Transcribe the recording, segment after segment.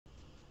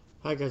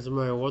Hi guys, I'm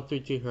Mario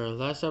 132 here.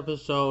 Last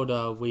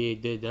episode we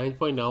did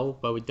 9.0,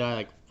 but we died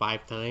like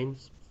 5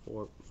 times,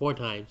 four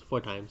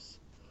times.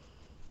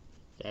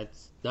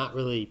 That's not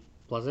really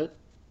pleasant.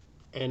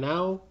 And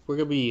now we're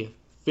gonna be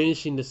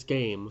finishing this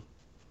game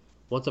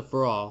once and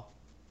for all.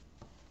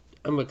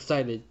 I'm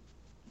excited,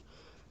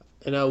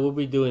 and we'll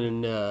be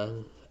doing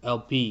an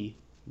LP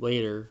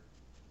later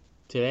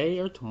today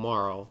or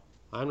tomorrow.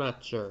 I'm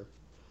not sure.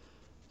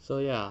 So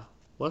yeah,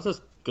 let's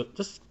just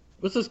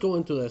go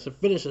into this and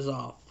finish this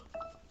off.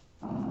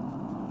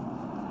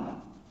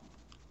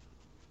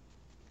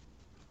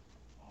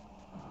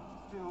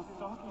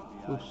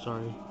 Oops,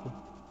 sorry.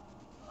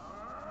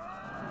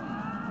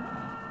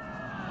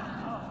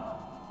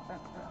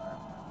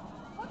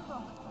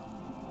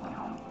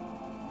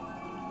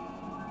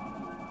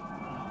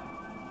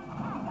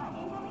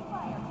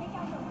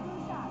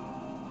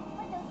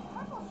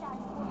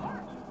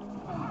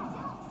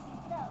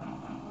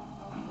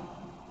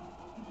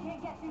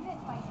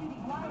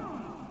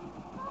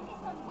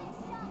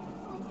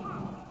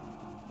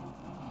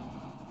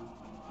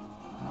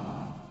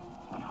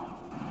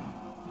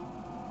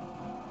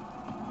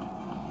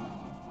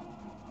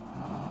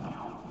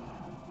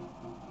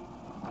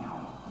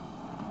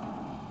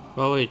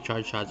 Probably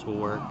charge shots will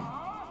work.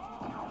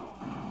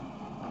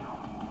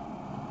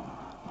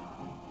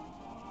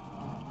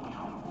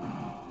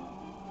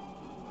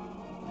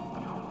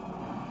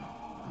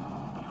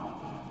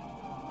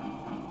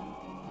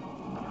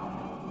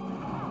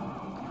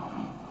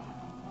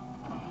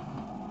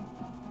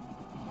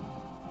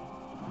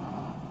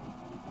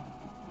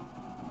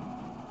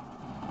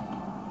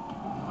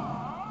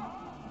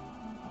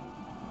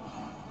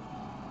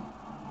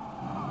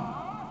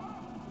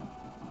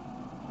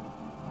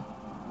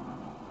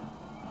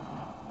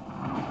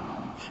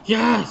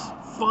 Yes!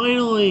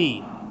 Finally!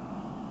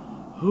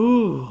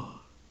 Whew.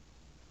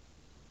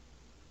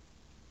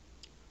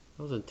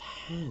 That was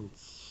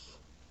intense.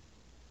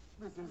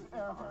 This is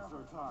ever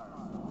so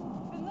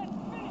tiresome. Then let's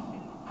finish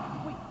it.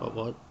 Wait. But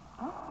what?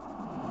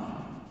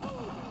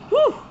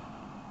 Whew!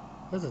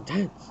 That's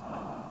intense.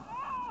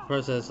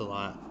 Process a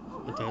lot.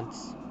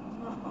 Intense.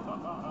 Looks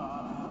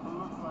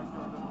like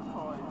your little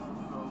toy isn't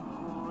so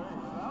great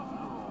after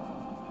all.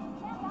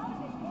 Snap out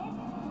of it, kid.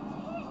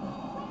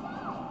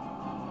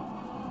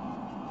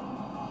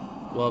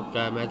 Well,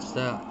 got matched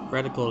that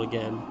reticle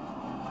again.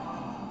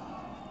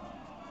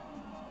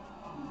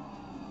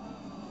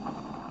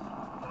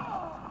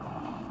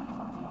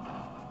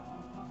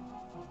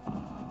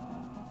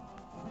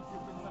 Since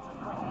you've been such a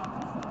great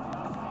adversary,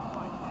 I'll save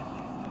my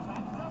deadliest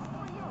attack just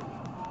for you.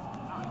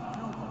 I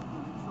do hope you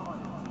enjoy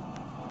it.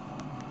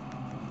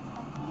 A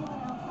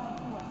feeling outside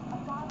force, a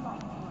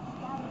godlike force,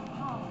 gathering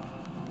power.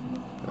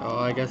 Oh,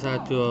 I guess I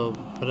have to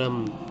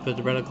put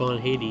the reticle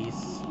in Hades.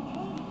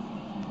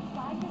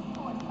 Guide this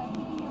force by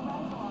keeping your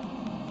reticle on.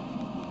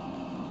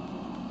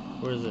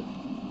 Where is it?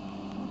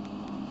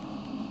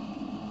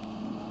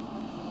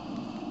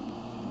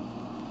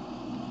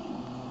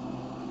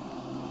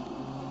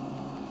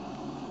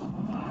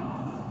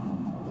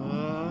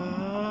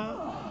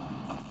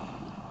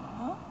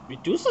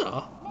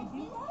 Medusa?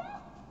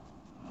 Medusa?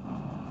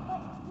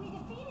 But we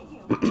defeated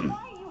you.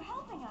 Why are you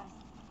helping us?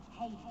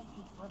 Hades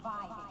keeps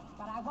reviving,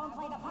 but I won't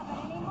play the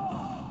puppet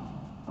anymore.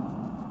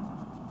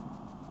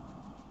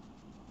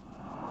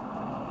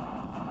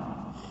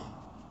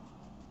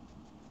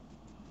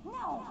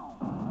 No!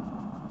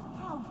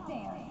 How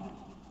dare you?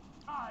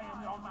 I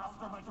am your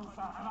master,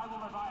 Medusa, and I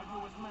will revive you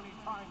as many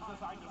times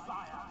as I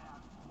desire.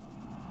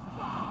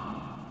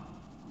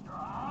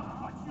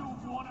 But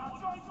you've worn out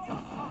your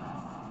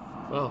usefulness.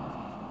 Well,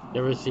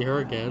 never see her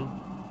again.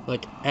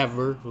 Like,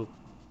 ever. Did you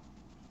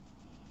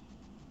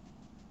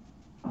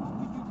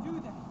do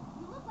that?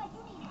 You look like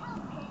you need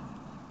help, kid.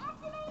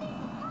 Activating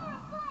power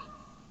of flight!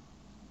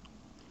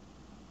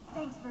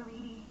 Thanks,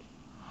 Veridi.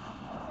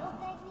 Don't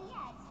thank me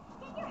yet.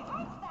 Get your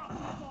heads back in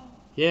the game.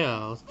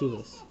 Yeah, let's do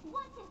Finish this. this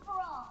once and for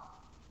all.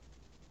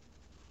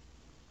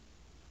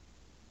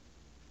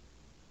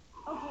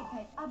 Okay,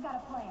 Pit, I've got a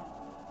plan.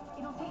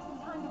 It'll take some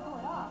time to pull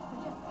it off, so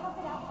just tough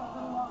it out for a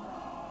little longer.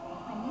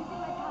 I'm using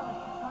my powers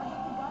to charge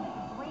up the gun as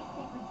a great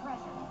sacred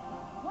treasure.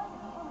 Once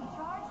it's fully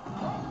charged,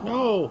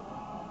 No!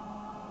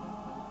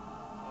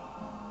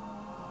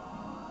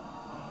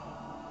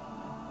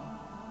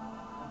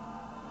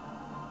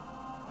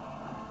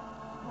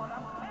 What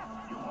a pest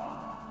you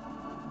are!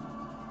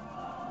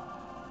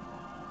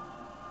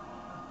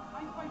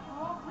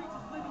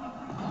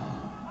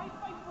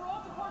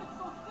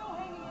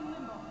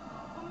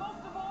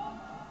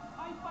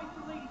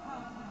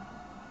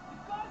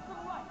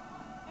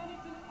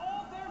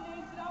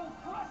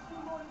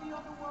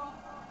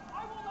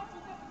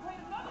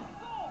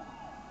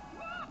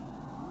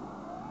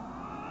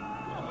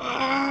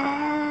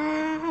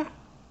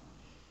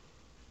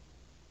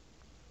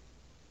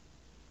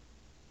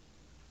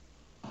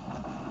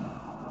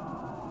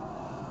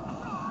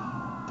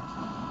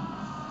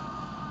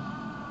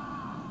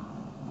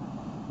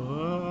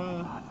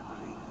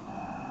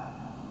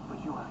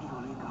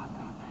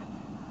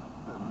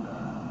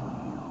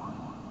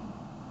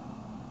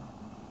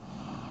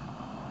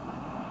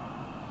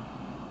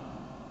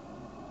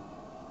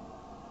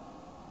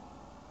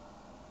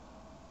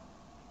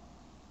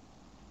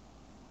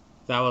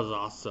 That was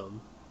awesome.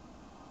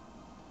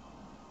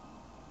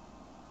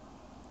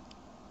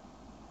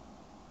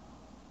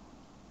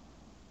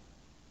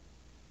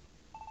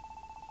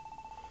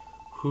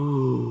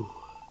 Whew.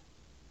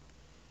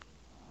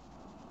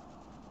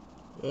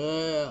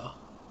 Yeah.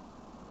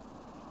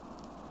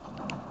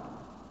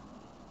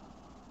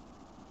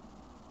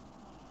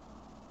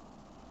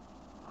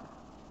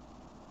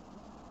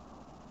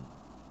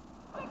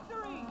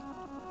 Victory!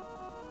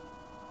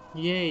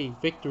 Yay,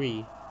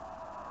 victory.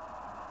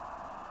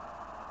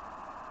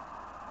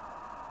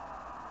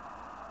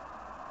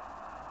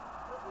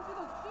 Listen to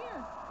those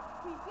cheers!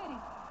 We did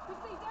it! We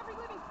saved every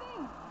living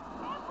thing!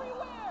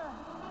 Everywhere!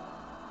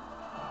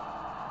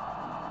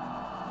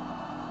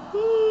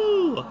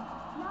 Woo!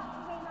 Not to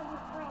rain on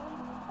your parade,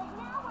 but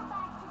now we're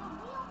back to the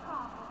real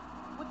problem.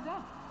 What's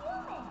that?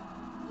 Humans!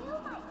 You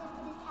might live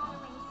for this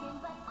adoration,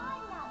 but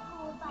I'm not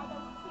fooled by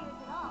those cheers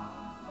at all.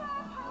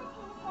 Sure,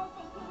 Palatine says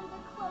that humans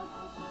are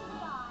closest to the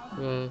gods,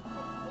 Uh,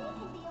 but they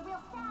can be a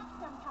real fact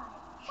sometimes.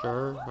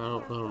 sure. Why I do you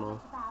care so don't know.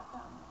 much about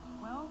them?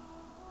 Well,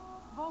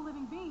 of all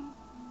living beings,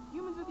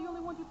 humans are the only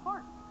ones with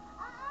heart.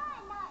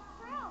 Not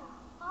true.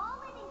 All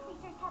living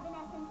creatures have an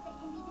essence that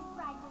can be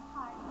described with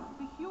heart.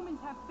 The humans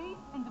have faith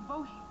and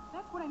devotion.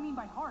 That's what I mean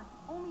by heart.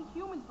 Only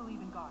humans believe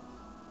in gods.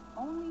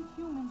 Only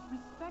humans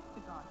respect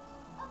the gods.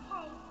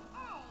 Okay, A,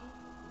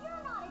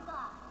 you're not a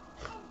god.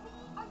 And B,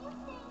 are you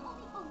saying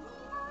only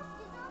believers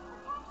deserve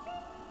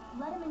protection?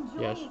 Let him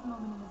enjoy Yes. his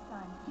moment in the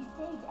sun. He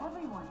saved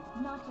everyone,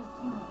 not just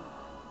humans.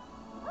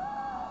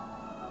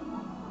 Wait,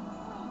 a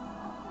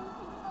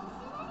faith and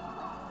devotion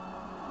anyway.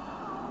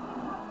 Calling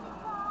upon the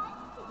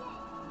gods to get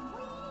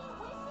greedy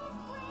wishes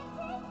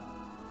granted?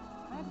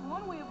 That's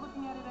one way of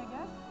looking at it, I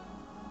guess.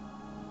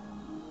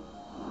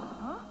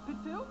 Huh?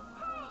 Pitu? Hey,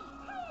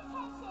 pay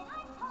attention!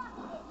 I'm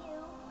talking at you!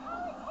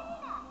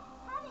 Palutena!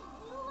 Haven't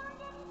you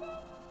learned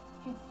anything?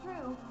 It's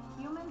true.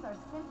 Humans are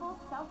simple,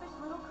 selfish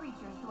little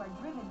creatures who are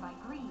driven by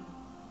greed.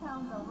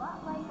 Sounds a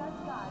lot like us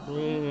gods.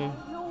 Yeah,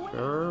 No way.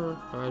 sure.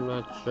 I'm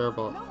not sure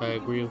about if I Nobody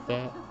agree can with be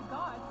that. selfish as the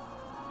gods.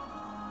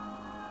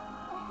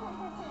 That's it. I'm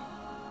done here.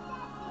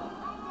 You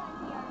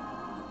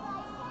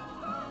guys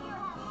can have your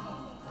happy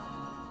ending.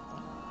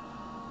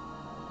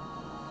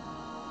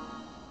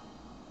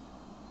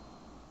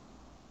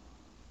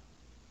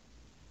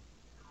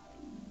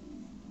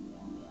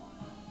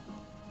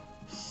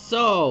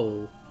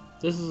 So,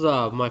 this is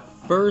my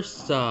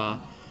first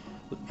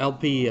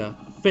LP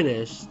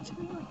finished. Do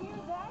you hear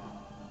that?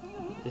 Do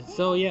you hear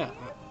So yeah,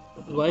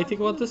 what do you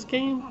think about this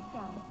game?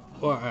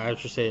 Or I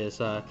should say this.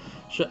 I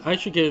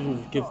should give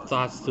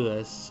thoughts to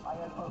this.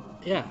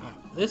 Yeah,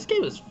 this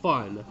game is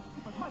fun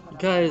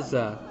because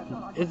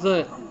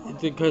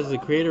because the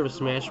creator of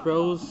Smash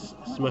Bros,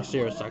 Smash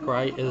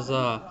Sakurai is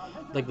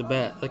like the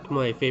best, like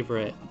my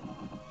favorite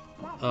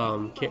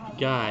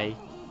guy.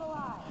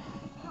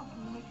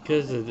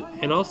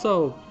 And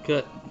also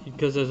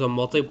because there's a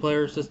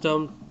multiplayer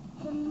system,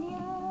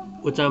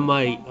 which I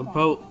might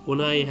when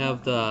I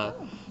have the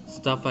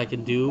stuff I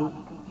can do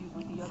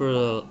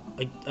for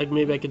like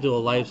maybe I could do a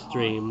live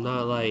stream,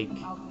 not like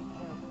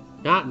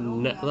not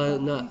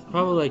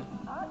probably like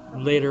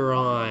later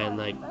on,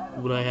 like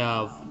when I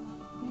have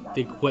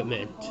the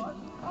equipment.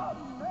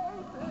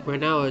 Right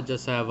now I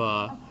just have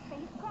a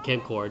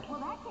camcord. Well,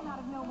 that came out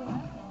of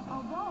nowhere.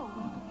 Although,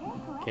 when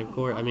prepared correctly,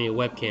 Camcord, I mean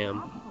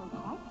webcam. actually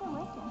quite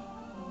delicious.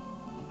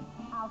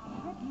 I'll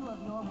strip you of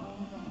your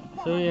wings and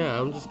So yeah,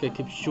 I'm just gonna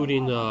keep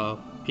shooting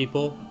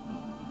people.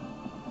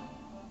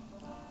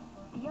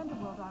 the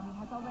Underworld army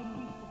has already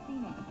reached the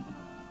Phoenix.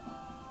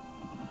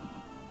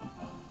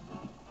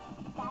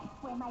 That's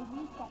where my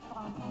reset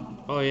bomb is.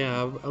 Oh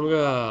yeah, I'm gonna.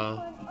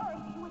 Return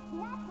Earth to its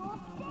natural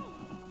state.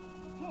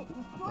 Hit,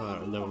 destroy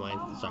the Never reset mind.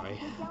 bomb, Sorry.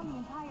 take down the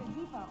entire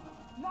depot.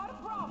 Not a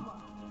problem.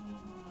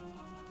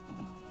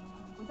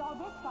 With all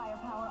this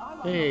firepower,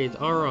 Arlon Hey, it's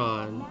must be ready for a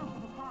Aron.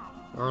 massive attack.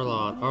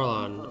 Arlon.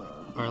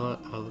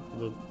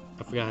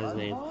 I forgot his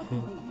name.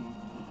 Continue,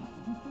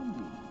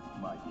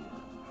 my dear.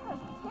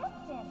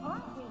 Persistent,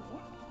 aren't we?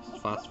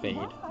 It's Phosphate.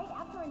 one fight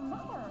after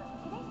another.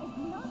 Today is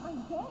not my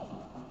day.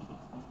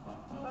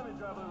 Let me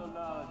drop a little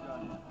knowledge on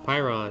you.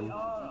 Pyron.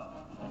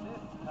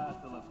 This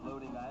castle of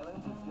floating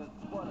islands is just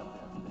one of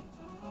their stations.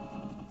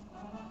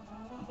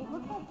 It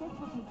looks like this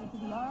will take you to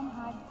the Aram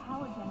Hive's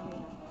power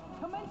generator.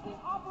 Commencing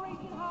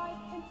Operation Hive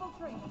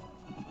Infiltration.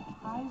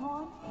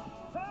 Pyron?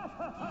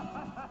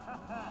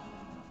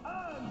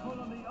 I'm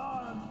pulling the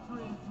arm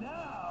strings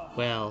now.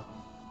 Well,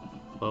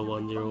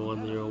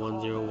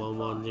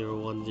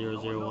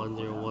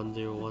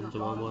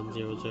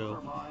 1101011010100101010101010.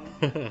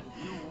 If you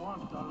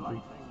want the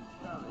lightning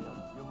chariot,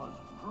 you must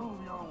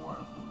prove your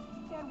worth.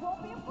 There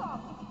won't be a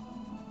problem.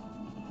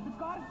 The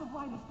goddess of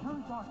light has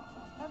turned dark.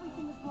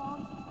 Everything is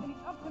wrong, and it's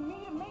up to me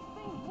to make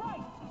things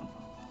right.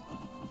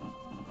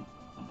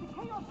 The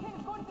Chaos King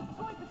is going to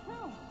destroy the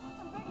tomb.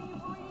 I'm begging you,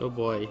 Viridian. Oh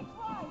boy. Make things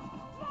right.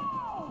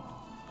 No!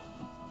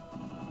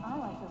 I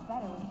like her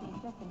better when she was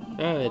just an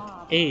evil Alright,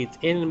 blob. 8.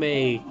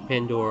 Anime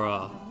Pandora.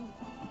 She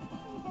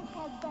just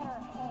has better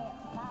hair,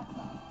 that's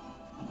all.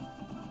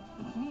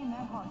 It's me and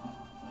that heart.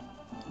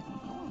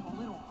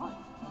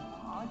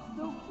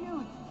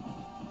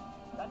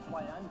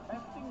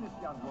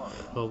 finest young warrior.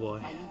 Oh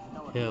boy, I need to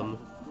know if him. you have the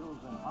skills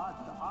and heart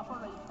to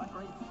operate the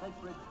great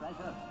sacred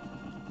treasure.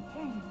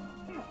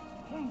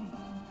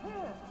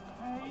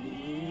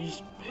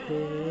 He's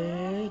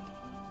pit.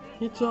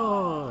 It's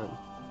on.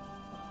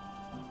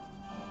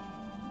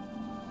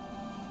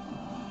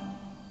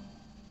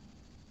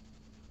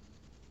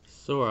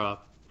 Sora,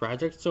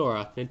 Project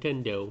Sora,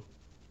 Nintendo.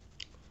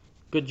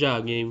 Good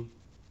job, game.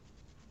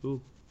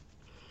 Ooh.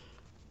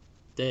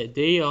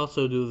 They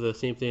also do the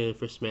same thing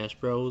for Smash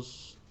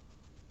Bros.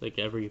 Like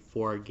every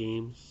 4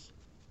 games.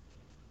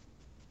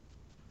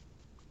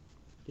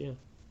 Yeah.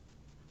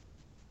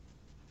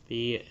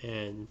 The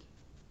end.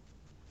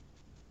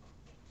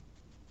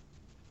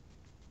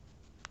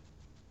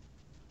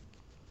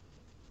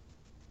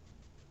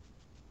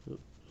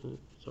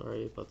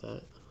 Sorry about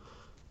that.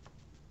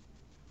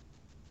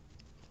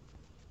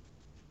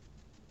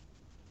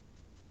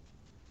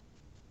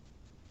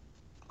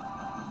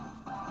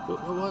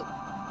 What?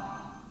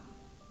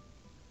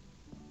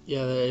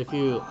 Yeah, if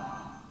you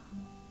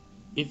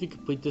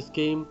complete this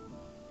game,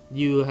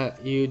 you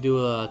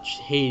do a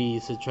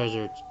Hades a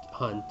treasure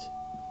hunt,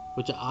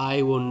 which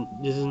I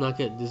won't. This is not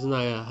good. This is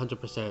not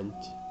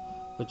 100%,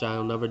 which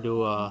I'll never do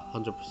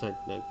 100% in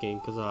that game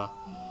because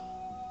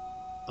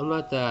I'm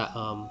not that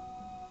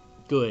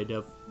good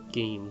of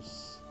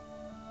games.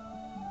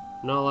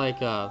 Not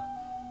like I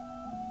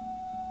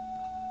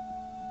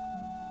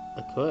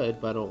could,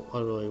 but I don't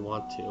really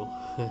want to.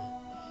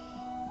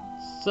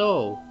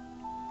 So,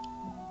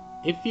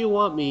 if you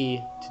want me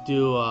to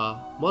do a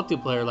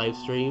multiplayer live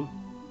stream,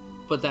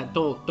 but that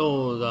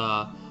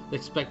don't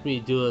expect me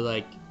to do it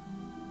like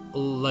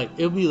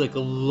it'll be like a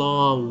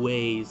long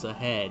ways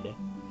ahead.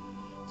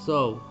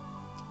 So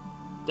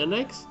the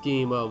next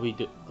game I'll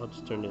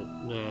just turn it.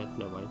 Nah,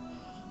 never mind.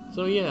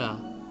 So yeah,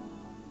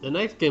 the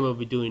next game I'll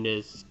be doing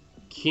is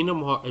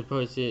Kingdom Hearts,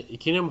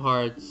 Kingdom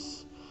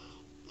Hearts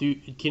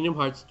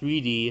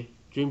 3D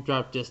Dream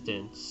Drop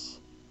Distance.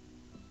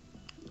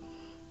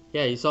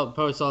 Yeah,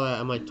 probably saw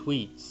that on my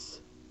tweets.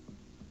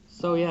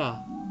 So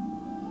yeah,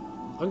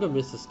 I'm gonna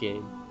miss this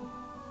game.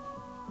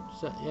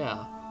 So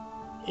yeah,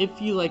 if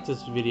you like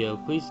this video,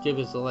 please give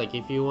us a like.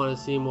 If you want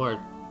to see more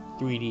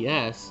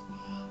 3DS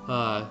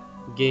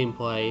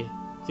gameplay,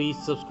 please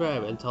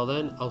subscribe. Until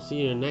then, I'll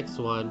see you in the next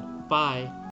one. Bye.